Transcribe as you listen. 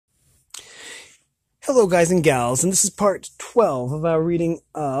Hello guys and gals, and this is part 12 of our reading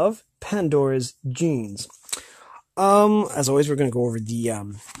of Pandora's Genes. As always, we're going to go over the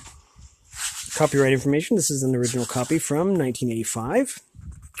copyright information. This is an original copy from 1985.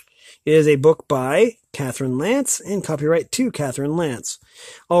 It is a book by Kathryn Lance and copyright to Kathryn Lance.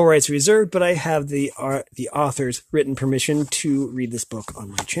 All rights reserved, but I have the author's written permission to read this book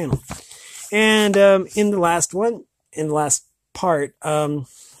on my channel. And in the last part,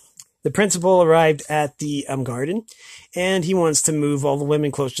 the principal arrived at the garden, and he wants to move all the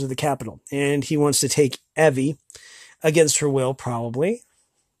women closer to the capital. And he wants to take Evie, against her will, probably.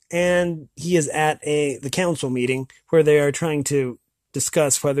 And he is at the council meeting where they are trying to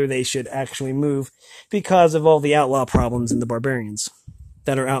discuss whether they should actually move because of all the outlaw problems and the barbarians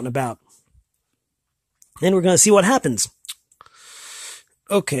that are out and about. And we're going to see what happens.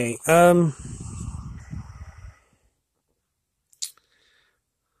 Okay,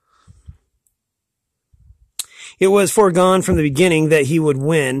 It was foregone from the beginning that he would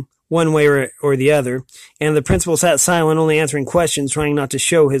win, one way or the other, and the principal sat silent, only answering questions, trying not to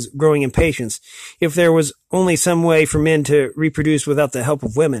show his growing impatience. If there was only some way for men to reproduce without the help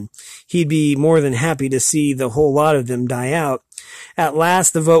of women, he'd be more than happy to see the whole lot of them die out. At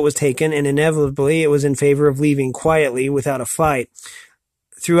last the vote was taken, and inevitably it was in favor of leaving quietly without a fight.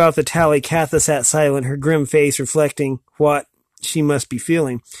 Throughout the tally, Katha sat silent, her grim face reflecting what she must be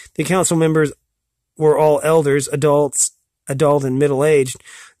feeling. The council members were all elders, adult and middle-aged,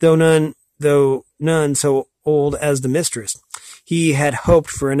 though none so old as the mistress. He had hoped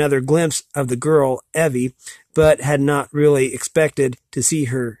for another glimpse of the girl, Evie, but had not really expected to see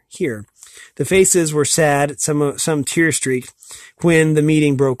her here. The faces were sad, some tear-streaked, when the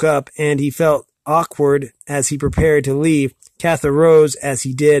meeting broke up, and he felt awkward as he prepared to leave. Katha rose as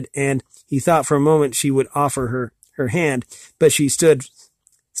he did, and he thought for a moment she would offer her hand, but she stood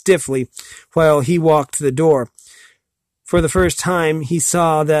stiffly while he walked to the door. For the first time, he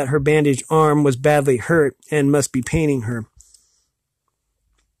saw that her bandaged arm was badly hurt and must be paining her.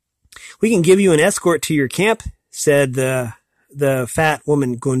 "We can give you an escort to your camp," said the fat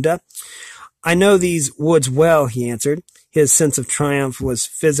woman Gunda. "I know these woods well," he answered. His sense of triumph was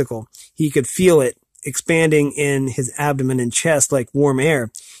physical. He could feel it expanding in his abdomen and chest like warm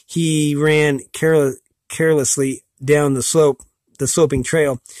air. He ran carelessly down the sloping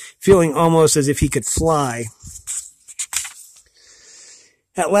trail, feeling almost as if he could fly.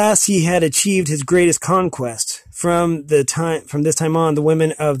 At last he had achieved his greatest conquest. From this time on, the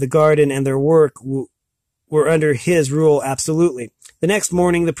women of the garden and their work were under his rule absolutely. The next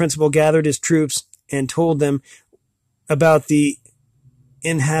morning, the principal gathered his troops and told them about the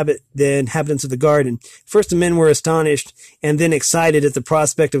inhabitants of the garden. First, the men were astonished and then excited at the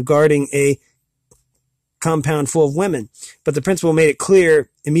prospect of guarding a compound full of women. But the principal made it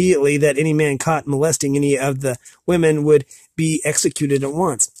clear immediately that any man caught molesting any of the women would be executed at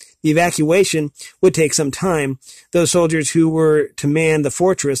once. The evacuation would take some time. Those soldiers who were to man the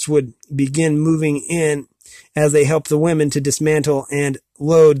fortress would begin moving in as they helped the women to dismantle and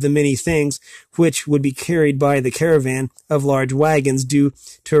load the many things which would be carried by the caravan of large wagons due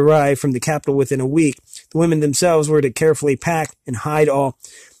to arrive from the capital within a week. The women themselves were to carefully pack and hide all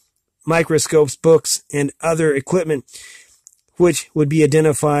microscopes, books, and other equipment which would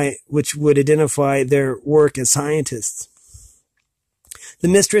identify their work as scientists. The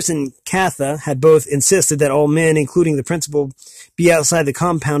mistress and Katha had both insisted that all men, including the principal, be outside the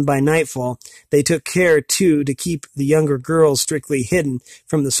compound by nightfall. They took care, too, to keep the younger girls strictly hidden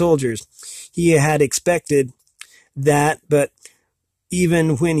from the soldiers. He had expected that, but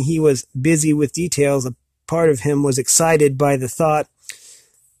even when he was busy with details, a part of him was excited by the thought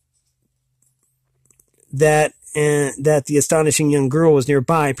that the astonishing young girl was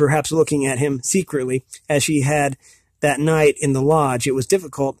nearby, perhaps looking at him secretly, as she had that night in the lodge. It was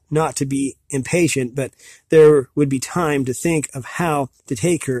difficult not to be impatient, but there would be time to think of how to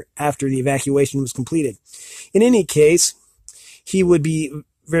take her after the evacuation was completed. In any case, he would be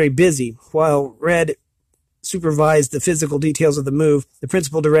very busy. While Red supervised the physical details of the move, the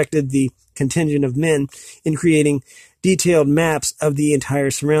principal directed the contingent of men in creating detailed maps of the entire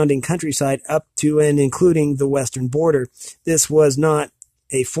surrounding countryside up to and including the western border. This was not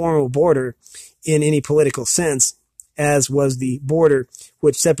a formal border in any political sense, as was the border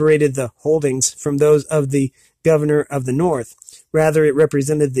which separated the holdings from those of the governor of the north. Rather, it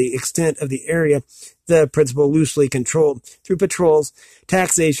represented the extent of the area the principal loosely controlled through patrols,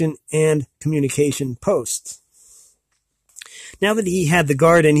 taxation, and communication posts. Now that he had the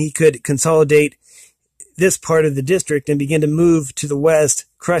garden, he could consolidate this part of the district and begin to move to the west,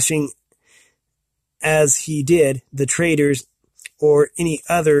 crushing as he did the traders or any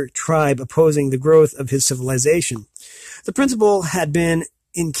other tribe opposing the growth of his civilization. The principal had been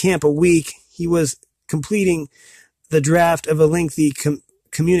in camp a week. He was completing the draft of a lengthy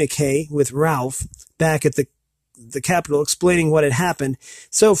communique with Ralph back at the capital, explaining what had happened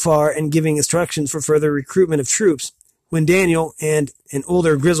so far and giving instructions for further recruitment of troops, when Daniel and an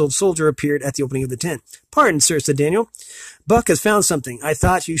older grizzled soldier appeared at the opening of the tent. "Pardon, sir," said Daniel. "Buck has found something. I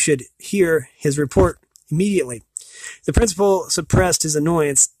thought you should hear his report immediately." The principal suppressed his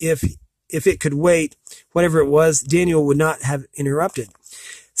annoyance. If it could wait, whatever it was, Daniel would not have interrupted.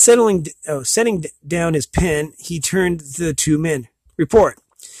 Setting down his pen, he turned to the two men. "Report."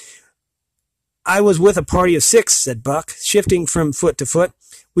 "I was with a party of 6, said Buck, shifting from foot to foot.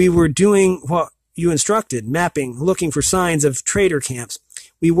 "We were doing what you instructed, mapping, looking for signs of trader camps.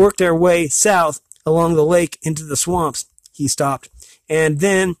 We worked our way south along the lake into the swamps." He stopped, and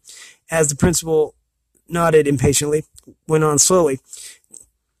then, as the principal nodded impatiently, went on slowly.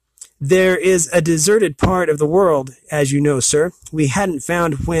 "There is a deserted part of the world, as you know, sir. We hadn't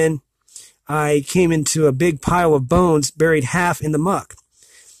found when I came into a big pile of bones buried half in the muck."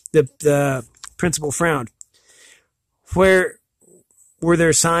 The principal frowned. "Where were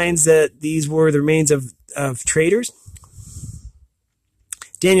there signs that these were the remains of traders?"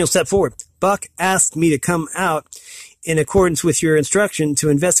 Daniel stepped forward. "Buck asked me to come out in accordance with your instruction to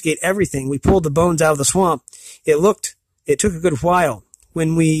investigate everything. We pulled the bones out of the swamp. It took a good while.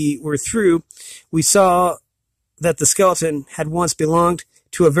 When we were through, we saw that the skeleton had once belonged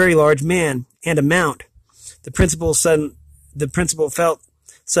to a very large man and a mount." The principal felt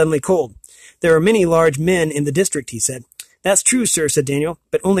suddenly cold. "There are many large men in the district," he said. "That's true, sir," said Daniel,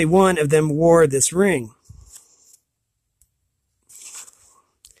 "but only one of them wore this ring."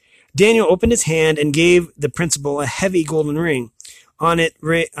 Daniel opened his hand and gave the principal a heavy golden ring. On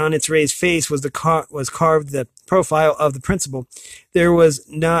its raised face was carved the profile of the principal. There was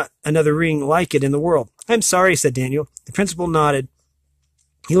not another ring like it in the world. "I'm sorry," said Daniel. The principal nodded.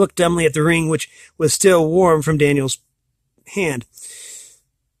 He looked dumbly at the ring, which was still warm from Daniel's hand.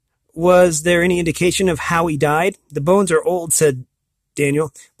 "Was there any indication of how he died?" "The bones are old," said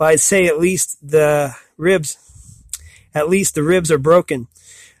Daniel, "but I'd say at least the ribs are broken.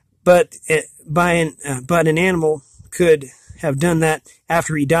 But an animal could have done that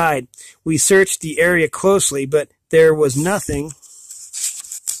after he died. We searched the area closely, but there was nothing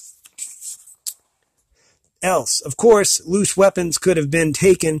else. Of course, loose weapons could have been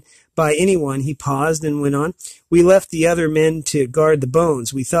taken by anyone." He paused and went on. "We left the other men to guard the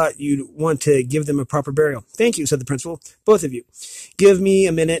bones. We thought you'd want to give them a proper burial." "Thank you," said the principal. "Both of you. Give me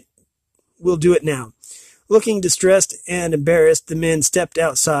a minute. We'll do it now." Looking distressed and embarrassed, the men stepped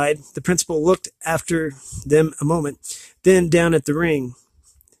outside. The principal looked after them a moment, then down at the ring.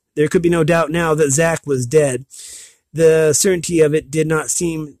 There could be no doubt now that Zach was dead. The certainty of it did not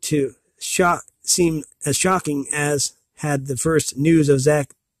seem as shocking as had the first news of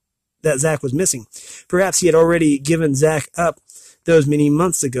Zach was missing. Perhaps he had already given Zach up those many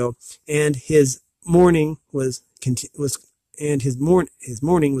months ago, and his mourning was complete.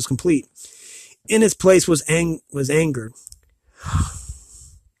 In its place was anger,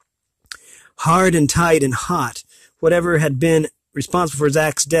 hard and tight and hot. Whatever had been responsible for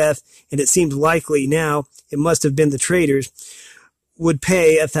Zach's death, and it seemed likely now it must have been the traders, would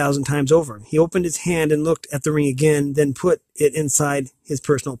pay 1,000 times over. He opened his hand and looked at the ring again, then put it inside his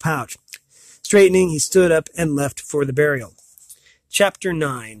personal pouch. Straightening, he stood up and left for the burial. Chapter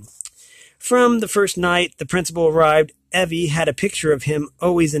 9. From the first night the principal arrived, Evie had a picture of him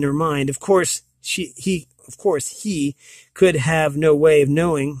always in her mind. Of course, he could have no way of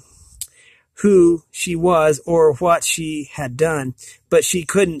knowing who she was or what she had done, but she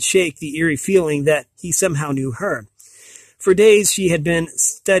couldn't shake the eerie feeling that he somehow knew her. For days she had been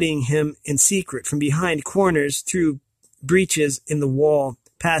studying him in secret, from behind corners, through breaches in the wall,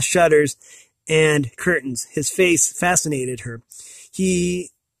 past shutters and curtains. His face fascinated her.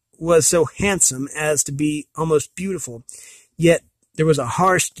 He was so handsome as to be almost beautiful, yet there were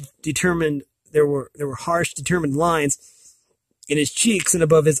harsh, determined lines in his cheeks and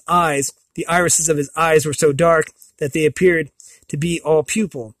above his eyes. The irises of his eyes were so dark that they appeared to be all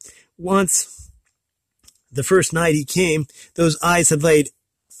pupil. Once, the first night he came, those eyes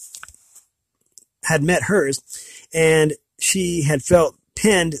had met hers, and she had felt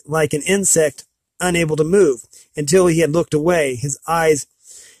pinned like an insect, unable to move. Until he had looked away, his eyes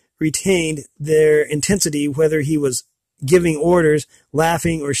retained their intensity, whether he was giving orders,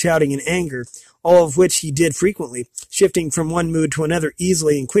 laughing, or shouting in anger, all of which he did frequently, shifting from one mood to another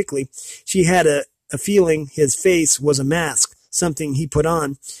easily and quickly. She had a feeling his face was a mask, something he put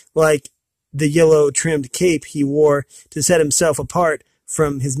on, like the yellow-trimmed cape he wore to set himself apart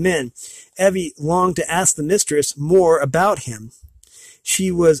from his men. Evie longed to ask the mistress more about him.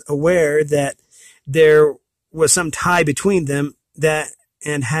 She was aware that there was some tie between them,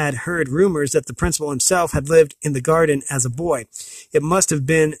 and had heard rumors that the principal himself had lived in the garden as a boy. It must have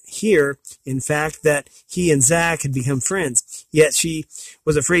been here, in fact, that he and Zack had become friends. Yet she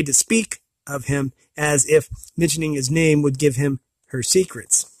was afraid to speak of him, as if mentioning his name would give him her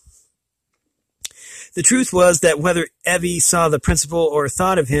secrets. The truth was that whether Evie saw the principal or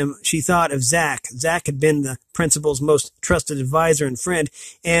thought of him, she thought of Zack. Zack had been the principal's most trusted advisor and friend,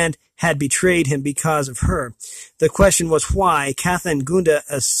 and had betrayed him because of her. The question was why. Katha and Gunda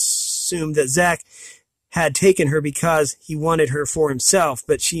assumed that Zack had taken her because he wanted her for himself,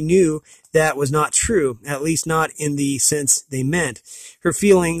 but she knew that was not true, at least not in the sense they meant. Her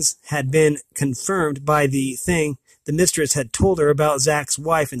feelings had been confirmed by the thing the mistress had told her about Zack's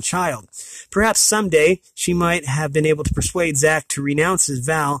wife and child. Perhaps someday she might have been able to persuade Zack to renounce his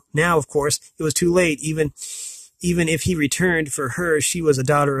vow. Now, of course, it was too late. Even if he returned for her, she was a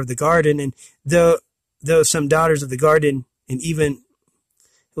daughter of the garden, and though some daughters of the garden and even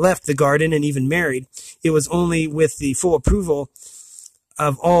left the garden and even married, it was only with the full approval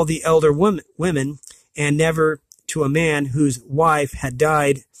of all the elder women, and never to a man whose wife had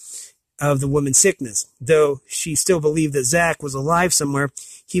died of the woman's sickness. Though she still believed that Zack was alive somewhere,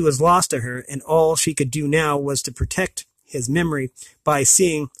 he was lost to her, and all she could do now was to protect his memory by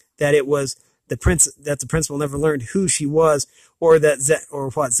seeing that it was the principal never learned who she was, or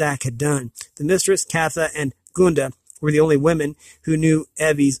what Zack had done. The mistress, Katha, and Gunda were the only women who knew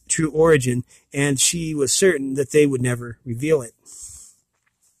Evie's true origin, and she was certain that they would never reveal it.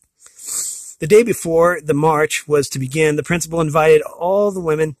 The day before the march was to begin, the principal invited all the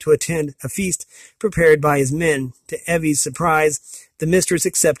women to attend a feast prepared by his men. To Evie's surprise, the mistress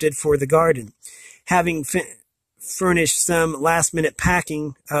accepted for the garden. Having furnished some last-minute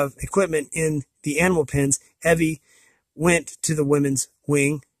packing of equipment in the animal pens, Evie went to the women's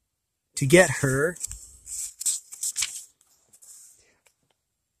wing to get her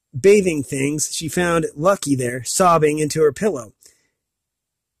bathing things. She found Lucky there, sobbing into her pillow.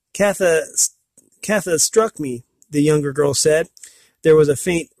 Katha struck me, the younger girl said. There was a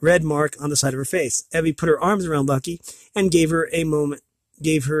faint red mark on the side of her face. Evie put her arms around Lucky and gave her a moment.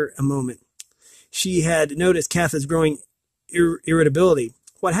 She had noticed Katha's growing irritability.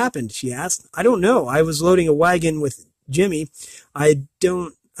 What happened? She asked. I don't know. I was loading a wagon with Jimmy. I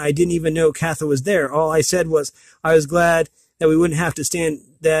didn't even know Katha was there. All I said was I was glad that we wouldn't have to stand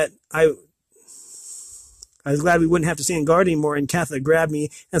guard anymore, and Katha grabbed me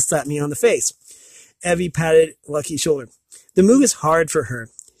and slapped me on the face. Evie patted Lucky's shoulder. The move is hard for her,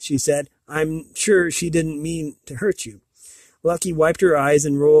 she said. I'm sure she didn't mean to hurt you. Lucky wiped her eyes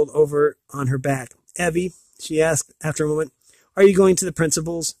and rolled over on her back. Evie, she asked after a moment, are you going to the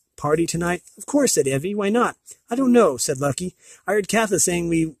principal's party tonight? Of course, said Evie. Why not? I don't know, said Lucky. I heard Katha saying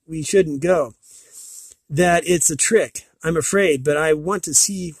we shouldn't go. That it's a trick. I'm afraid, but I want to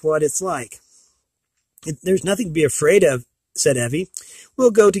see what it's like. There's nothing to be afraid of, said Evie.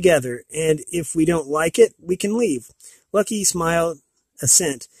 We'll go together, and if we don't like it, we can leave. Lucky smiled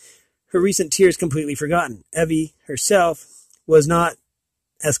assent, her recent tears completely forgotten. Evie herself was not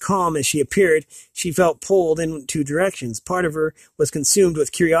as calm as she appeared. She felt pulled in two directions. Part of her was consumed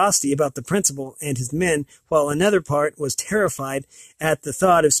with curiosity about the principal and his men, while another part was terrified at the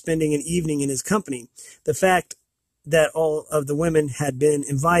thought of spending an evening in his company. The fact that all of the women had been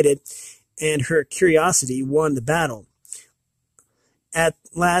invited, and her curiosity won the battle. At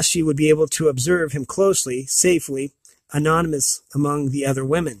last she would be able to observe him closely, safely, anonymous among the other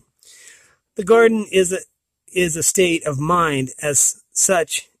women. The garden is a state of mind as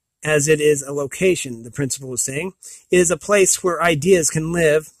such as it is a location, the principal was saying. It is a place where ideas can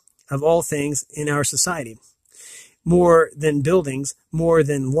live of all things in our society. More than buildings, more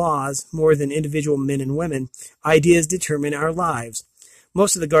than laws, more than individual men and women, ideas determine our lives.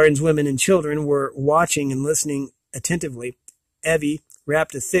 Most of the garden's women and children were watching and listening attentively. Evie,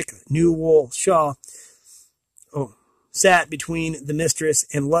 wrapped a thick new wool shawl, sat between the mistress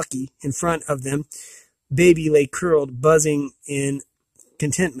and Lucky. In front of them, Baby lay curled, buzzing in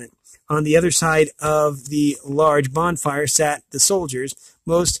contentment. On the other side of the large bonfire sat the soldiers.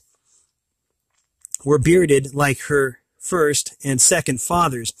 Most were bearded like her first and second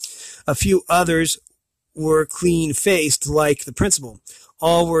fathers. A few others were clean-faced like the principal.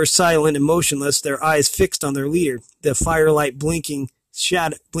 All were silent and motionless, their eyes fixed on their leader, the firelight blinking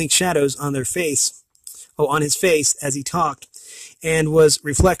shadows on his face as he talked, and was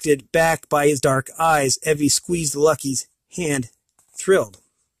reflected back by his dark eyes. Evie squeezed Lucky's hand, thrilled.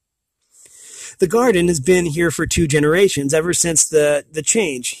 The garden has been here for 2 generations, ever since the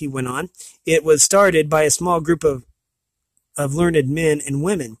change, he went on. It was started by a small group of learned men and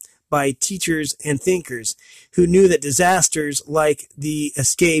women, by teachers and thinkers, who knew that disasters like the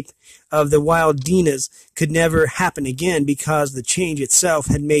escape of the wild Dinas could never happen again because the change itself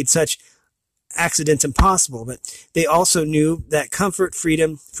had made such accidents impossible. But they also knew that comfort,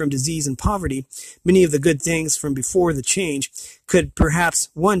 freedom from disease and poverty, many of the good things from before the change, could perhaps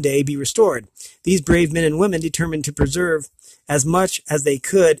one day be restored. These brave men and women determined to preserve as much as they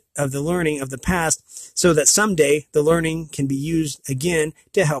could of the learning of the past, so that someday the learning can be used again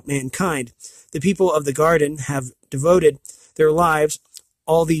to help mankind. The people of the garden have devoted their lives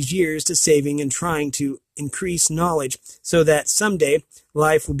all these years to saving and trying to increase knowledge, so that someday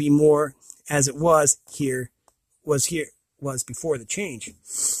life will be more as it was before the change.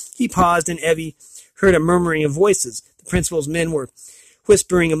 He paused, and Evie heard a murmuring of voices. The principal's men were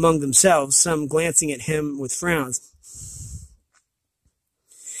whispering among themselves, some glancing at him with frowns.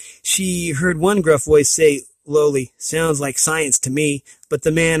 She heard one gruff voice say lowly, "Sounds like science to me," but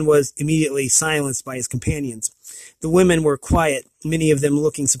the man was immediately silenced by his companions. The women were quiet, many of them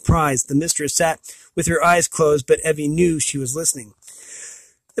looking surprised. The mistress sat with her eyes closed, but Evie knew she was listening.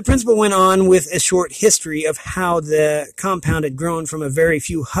 The principal went on with a short history of how the compound had grown from a very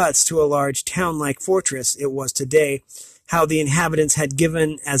few huts to a large town-like fortress it was today, how the inhabitants had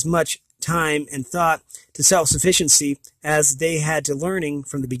given as much time and thought to self-sufficiency as they had to learning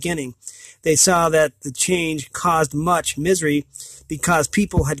from the beginning. They saw that the change caused much misery because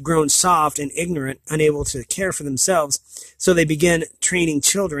people had grown soft and ignorant, unable to care for themselves, so they began training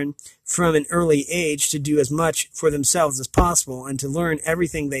children from an early age to do as much for themselves as possible and to learn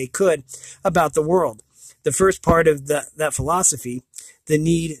everything they could about the world. The first part of that philosophy, the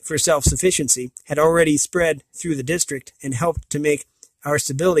need for self-sufficiency, had already spread through the district and helped to make our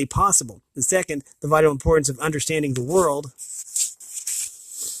stability possible. The second, the vital importance of understanding the world,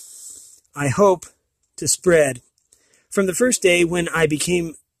 I hope to spread. From the first day when I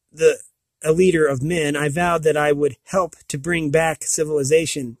became a leader of men, I vowed that I would help to bring back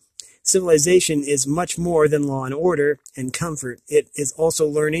civilization. Civilization is much more than law and order and comfort. It is also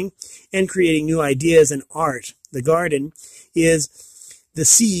learning and creating new ideas and art. The garden is the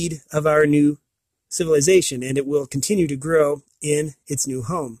seed of our new civilization, and it will continue to grow in its new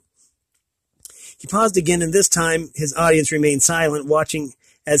home. He paused again, and this time his audience remained silent, watching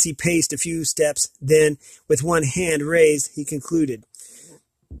as he paced a few steps. Then, with one hand raised, he concluded,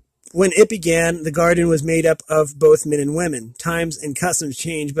 "When it began, the garden was made up of both men and women. Times and customs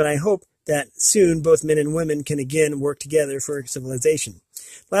change, but I hope that soon both men and women can again work together for civilization."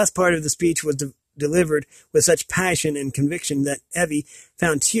 The last part of the speech was delivered with such passion and conviction that Evie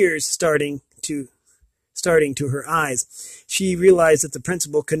found tears starting to her eyes. She realized that the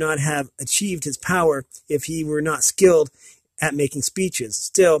principal could not have achieved his power if he were not skilled at making speeches.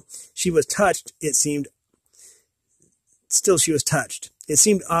 Still, she was touched. It seemed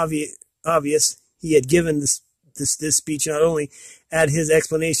obvious he had given this speech not only as his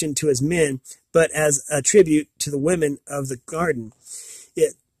explanation to his men, but as a tribute to the women of the garden.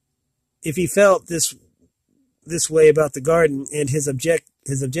 If he felt this way about the garden and his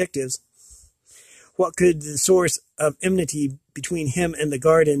objectives, what could be the source of the enmity between him and the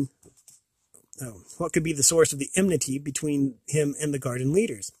garden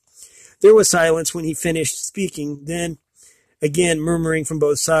leaders? There was silence when he finished speaking. Then, again murmuring from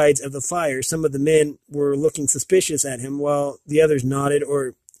both sides of the fire. Some of the men were looking suspicious at him, while the others nodded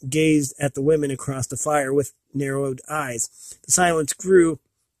or gazed at the women across the fire with narrowed eyes. The silence grew,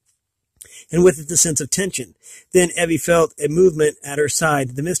 and with it the sense of tension. Then Evie felt a movement at her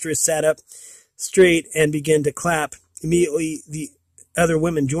side. The mistress sat up straight and began to clap. Immediately the other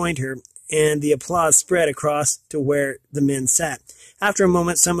women joined her, and the applause spread across to where the men sat. After a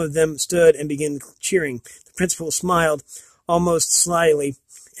moment, some of them stood and began cheering. The principal smiled almost slyly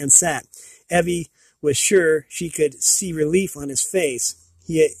and sat. Evie was sure she could see relief on his face.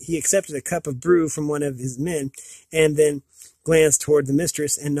 He accepted a cup of brew from one of his men, and then glanced toward the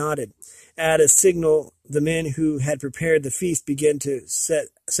mistress and nodded. At a signal, the men who had prepared the feast began to set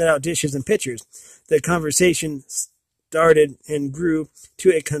out dishes and pitchers. The conversation started and grew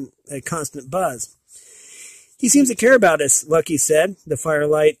to a constant buzz. "He seems to care about us," Lucky said, the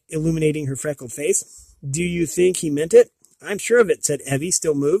firelight illuminating her freckled face. "Do you think he meant it?" "I'm sure of it," said Evie,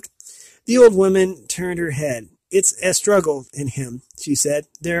 still moved. The old woman turned her head. "It's a struggle in him," she said.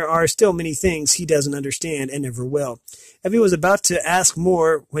 "There are still many things he doesn't understand and never will." Evie was about to ask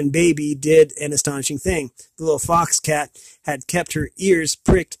more when Baby did an astonishing thing. The little fox cat had kept her ears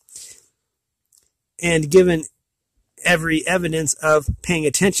pricked and given every evidence of paying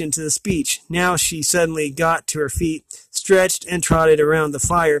attention to the speech. Now she suddenly got to her feet, stretched, and trotted around the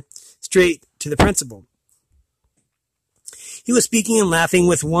fire, straight to the principal. He was speaking and laughing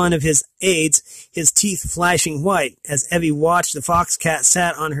with one of his aides, his teeth flashing white. As Evie watched, the fox cat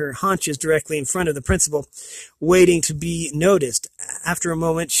sat on her haunches directly in front of the principal, waiting to be noticed. After a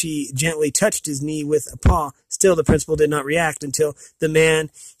moment, she gently touched his knee with a paw. Still, the principal did not react until the man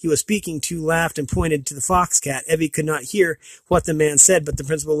he was speaking to laughed and pointed to the fox cat. Evie could not hear what the man said, but the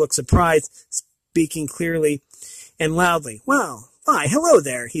principal looked surprised, speaking clearly and loudly. "Well, why, hello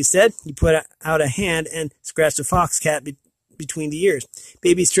there," he said. He put out a hand and scratched the fox cat between the ears.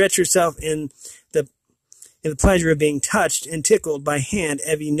 Baby stretched herself in the pleasure of being touched and tickled by hand.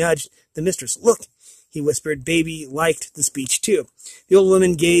 Evie nudged the mistress. "Look," he whispered. Baby liked the speech too. The old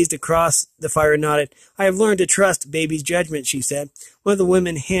woman gazed across the fire and nodded. "I have learned to trust Baby's judgment," she said. One of the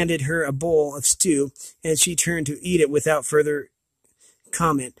women handed her a bowl of stew, and she turned to eat it without further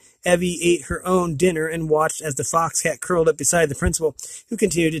comment. Evie ate her own dinner and watched as the fox cat curled up beside the principal, who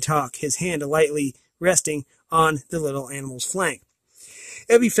continued to talk, his hand lightly resting on the little animal's flank.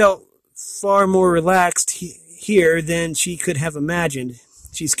 Evie felt far more relaxed here than she could have imagined.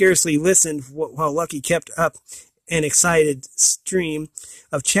 She scarcely listened while Lucky kept up an excited stream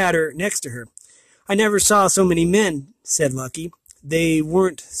of chatter next to her. "I never saw so many men," said Lucky. "They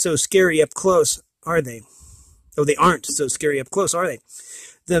weren't so scary up close, are they?" "Oh, they aren't so scary up close, are they?"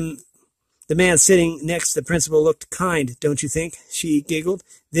 The man sitting next to the principal looked kind, don't you think? She giggled.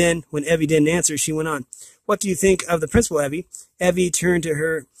 Then, when Evie didn't answer, she went on. "What do you think of the principal, Evie?" Evie turned to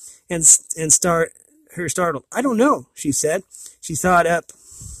her and startled. "I don't know," she said. She thought of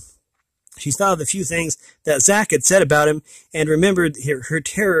the few things that Zach had said about him and remembered her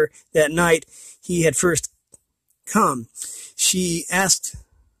terror that night he had first come. She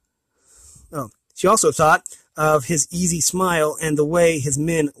also thought of his easy smile and the way his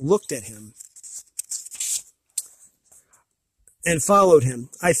men looked at him and followed him.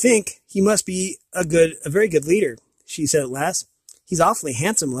 "I think he must be a very good leader," she said at last. "He's awfully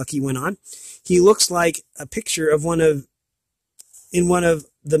handsome," Lucky went on. "He looks like a picture of in one of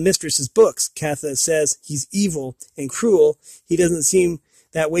the mistress's books. Katha says he's evil and cruel. He doesn't seem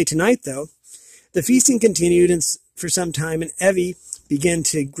that way tonight, though." The feasting continued for some time, and Evie began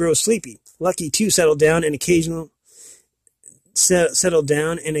to grow sleepy. Lucky, too, settled down, an occasional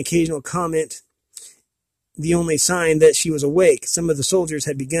comment, the only sign that she was awake. Some of the soldiers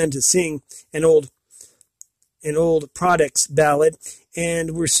had begun to sing an old products ballad,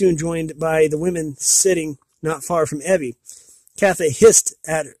 and were soon joined by the women sitting not far from Evie. Katha hissed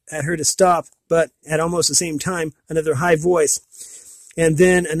at her to stop, but at almost the same time, another high voice, and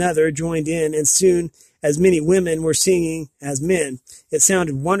then another joined in, and soon as many women were singing as men. It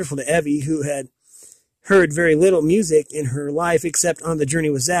sounded wonderful to Evie, who had heard very little music in her life except on the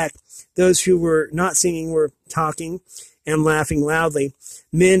journey with Zach. Those who were not singing were talking and laughing loudly,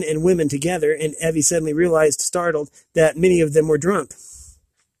 men and women together, and Evie suddenly realized, startled, that many of them were drunk.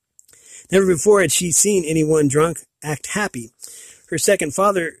 Never before had she seen anyone drunk act happy. Her second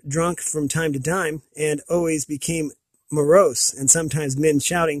father drunk from time to time, and always became morose, and sometimes men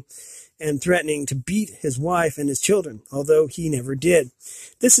shouting and threatening to beat his wife and his children, although he never did.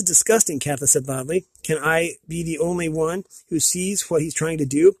 "This is disgusting," Katha said loudly. "Can I be the only one who sees what he's trying to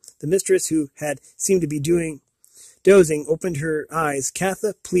do?" The mistress, who had seemed to be dozing, opened her eyes.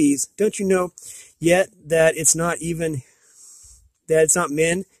 "Katha, please, don't you know yet that it's not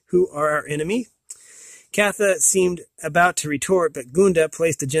men who are our enemy?" Katha seemed about to retort, but Gunda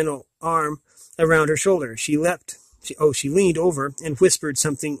placed a gentle arm around her shoulder. She leaned over and whispered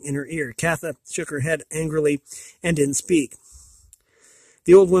something in her ear. Katha shook her head angrily and didn't speak.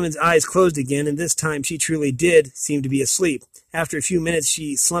 The old woman's eyes closed again, and this time she truly did seem to be asleep. After a few minutes,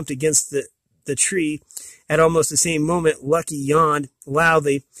 she slumped against the tree. At almost the same moment, Lucky yawned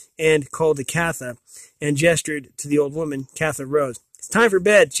loudly and called to Katha and gestured to the old woman. Katha rose. "It's time for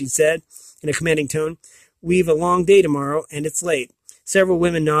bed," she said in a commanding tone. "We've a long day tomorrow, and it's late." Several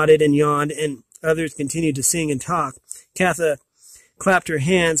women nodded and yawned, and others continued to sing and talk. Katha clapped her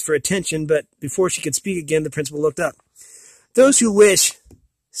hands for attention, but before she could speak again, the principal looked up. "Those who wish,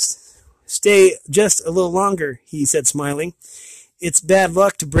 stay just a little longer," he said, smiling. "It's bad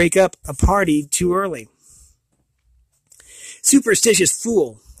luck to break up a party too early." "Superstitious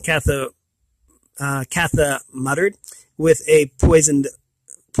fool," Katha muttered, with a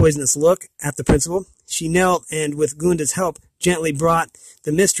poisonous look at the principal. She knelt and, with Gunda's help, gently brought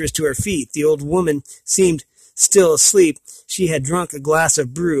the mistress to her feet. The old woman seemed still asleep. She had drunk a glass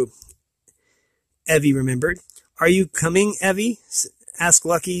of brew, Evie remembered. "Are you coming, Evie?" asked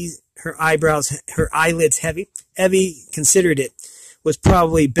Lucky, her eyelids heavy. Evie considered it was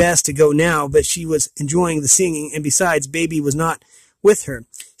probably best to go now, but she was enjoying the singing, and besides, Baby was not with her.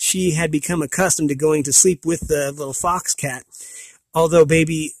 She had become accustomed to going to sleep with the little fox cat, although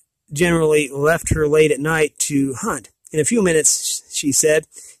Baby generally left her late at night to hunt. In a few minutes, she said.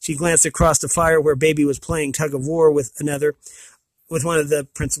 She glanced across the fire where Baby was playing tug-of-war with one of the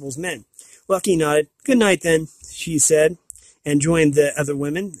principal's men. Lucky nodded. "Good night, then," she said, and joined the other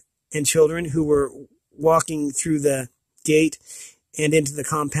women and children who were walking through the gate and into the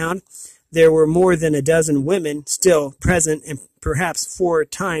compound. There were more than a dozen women still present, and perhaps 4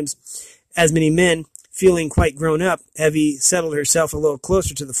 times as many men. Feeling quite grown up, Evie settled herself a little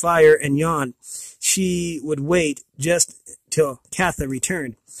closer to the fire and yawned. She would wait just till Katha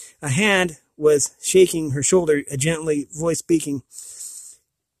returned. A hand was shaking her shoulder, a gently voice speaking.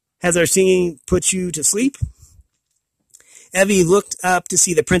 "Has our singing put you to sleep?" Evie looked up to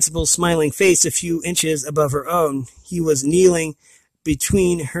see the principal's smiling face a few inches above her own. He was kneeling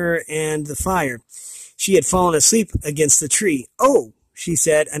between her and the fire. She had fallen asleep against the tree. "Oh," she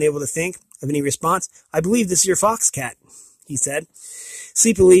said, unable to think of any response. "I believe this is your fox cat," he said.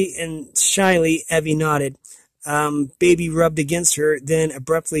 Sleepily and shyly, Evie nodded. Baby rubbed against her, then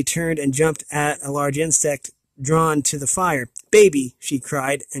abruptly turned and jumped at a large insect drawn to the fire. "Baby," she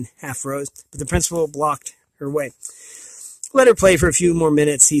cried, and half rose, but the principal blocked her way. "Let her play for a few more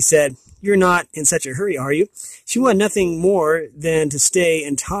minutes," he said. "You're not in such a hurry, are you?" She wanted nothing more than to stay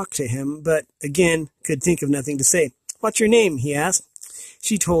and talk to him, but again could think of nothing to say. "What's your name?" he asked.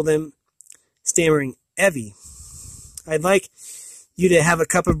 She told him, stammering, "Evie. I'd like you to have a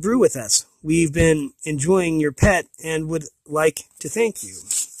cup of brew with us. We've been enjoying your pet and would like to thank you."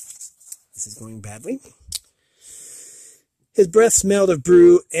 This is going badly. His breath smelled of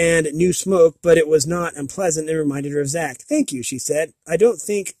brew and new smoke, but it was not unpleasant and reminded her of Zach. "Thank you," she said. "I don't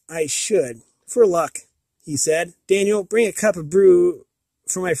think I should. For luck," he said. "Daniel, bring a cup of brew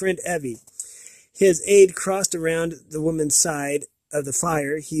for my friend Evie." His aide crossed around the woman's side of the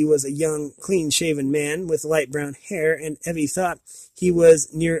fire. He was a young, clean-shaven man with light brown hair, and Evie thought he was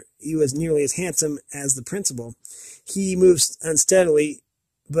nearly as handsome as the principal. He moved unsteadily,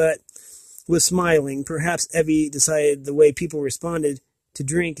 but was smiling. Perhaps Evie decided the way people responded to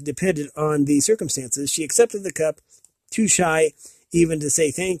drink depended on the circumstances. She accepted the cup, too shy even to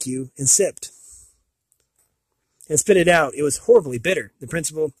say thank you, and sipped. And spit it out. It was horribly bitter. The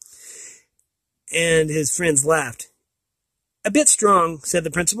principal and his friends laughed. "A bit strong," said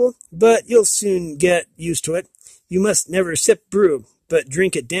the principal, "but you'll soon get used to it. You must never sip brew, but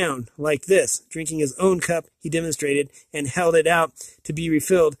drink it down, like this." Drinking his own cup, he demonstrated, and held it out to be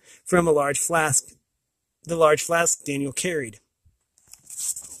refilled from the large flask Daniel carried.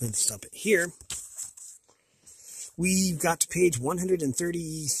 Let's stop it here. We've got to page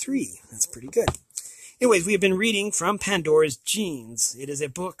 133. That's pretty good. Anyways, we have been reading from Pandora's Genes. It is a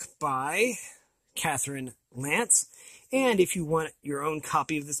book by Kathryn Lance. And if you want your own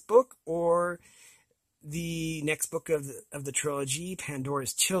copy of this book, or the next book of the trilogy,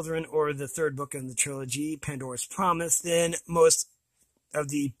 Pandora's Children, or the third book in the trilogy, Pandora's Promise, then most of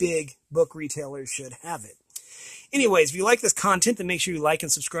the big book retailers should have it. Anyways, if you like this content, then make sure you like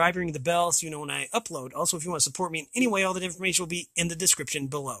and subscribe, ring the bell so you know when I upload. Also, if you want to support me in any way, all that information will be in the description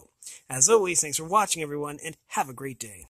below. As always, thanks for watching, everyone, and have a great day.